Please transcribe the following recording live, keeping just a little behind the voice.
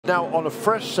now on a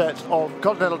fresh set of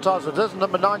Continental tyres. So there's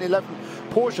number 911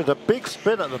 Porsche, a big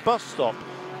spin at the bus stop.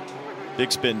 Big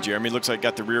spin, Jeremy. Looks like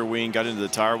got the rear wing, got into the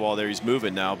tire wall there. He's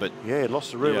moving now, but yeah, he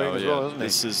lost the rear wing as well, hasn't he?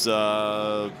 This is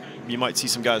you might see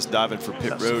some guys diving for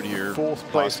pit road here. Fourth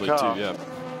place car. Too, yeah.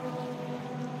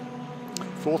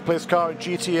 Fourth place car in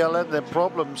GTLM. Then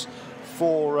problems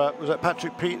for was that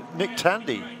Nick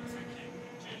Tandy.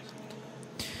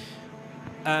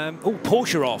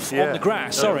 Porsche off on the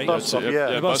grass. Sorry, bus stop,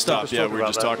 bus stop. Yeah, we were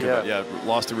just talking about. Yeah,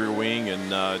 lost the rear wing and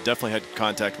definitely had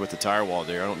contact with the tire wall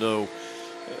there. I don't know.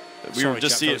 We were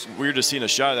just seeing a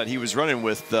shot of that. He was running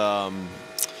with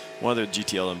one of the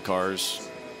GTLM cars.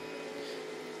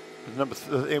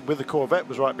 With the Corvette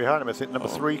was right behind him. I think number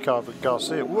 3 car for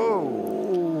Garcia. Whoa!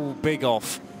 Ooh, big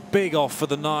off for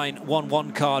the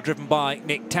 911 car driven by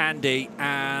Nick Tandy,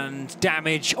 and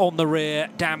damage on the rear,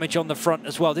 damage on the front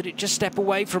as well. Did it just step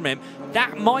away from him?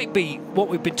 That might be what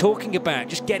we've been talking about,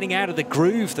 just getting out of the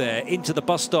groove there into the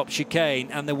bus stop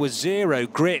chicane, and there was zero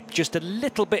grip, just a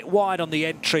little bit wide on the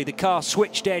entry. The car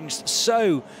switched ends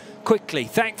so quickly.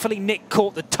 Thankfully, Nick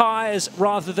caught the tyres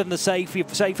rather than the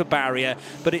safer barrier,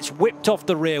 but it's whipped off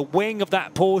the rear wing of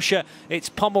that Porsche. It's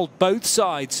pummeled both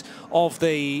sides of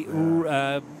the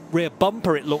rear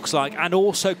bumper, it looks like, and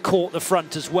also caught the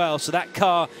front as well. So that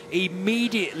car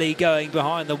immediately going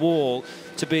behind the wall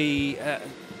to be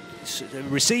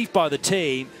received by the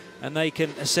team, and they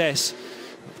can assess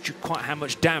quite how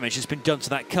much damage has been done to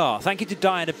that car. Thank you to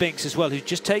Diana Binks as well, who's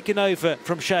just taken over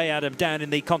from Shay Adam down in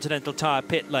the Continental Tyre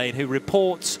pit lane, who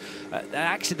reports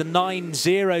actually the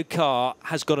 9-0 car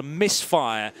has got a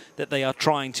misfire that they are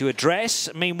trying to address.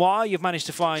 Meanwhile, you've managed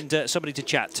to find somebody to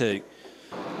chat to.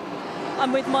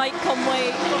 I'm with Mike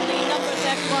Conway from the numbers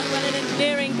F1 Well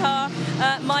Engineering car.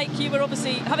 Mike, you were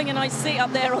obviously having a nice seat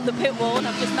up there on the pit wall, and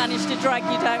I've just managed to drag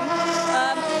you down.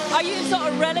 Are you sort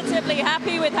of relatively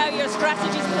happy with how your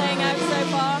strategy is playing out so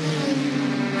far?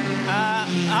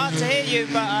 Hard to hear you,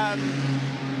 but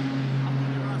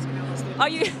are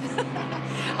you?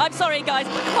 I'm sorry, guys,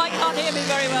 Mike can't hear me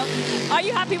very well. Are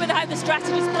you happy with how the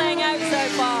strategy is playing out so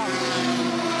far?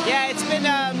 Yeah,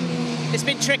 it's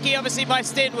been tricky. Obviously, my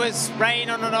stint was rain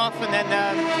on and off, and then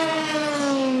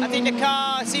I think the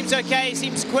car seems okay,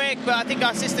 seems quick, but I think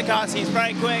our sister car seems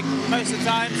very quick most of the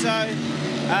time, so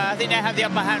I think they have the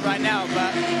upper hand right now,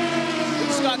 but we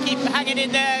just got to keep hanging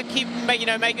in there, keep making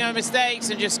no mistakes,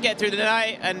 and just get through the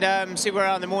night and see where we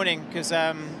are in the morning, because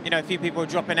a few people are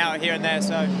dropping out here and there,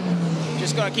 so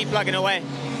just got to keep plugging away.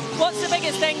 What's the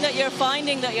biggest thing that you're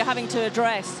finding that you're having to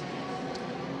address?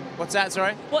 What's that,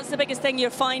 sorry? What's the biggest thing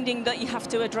you're finding that you have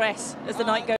to address as the night goes?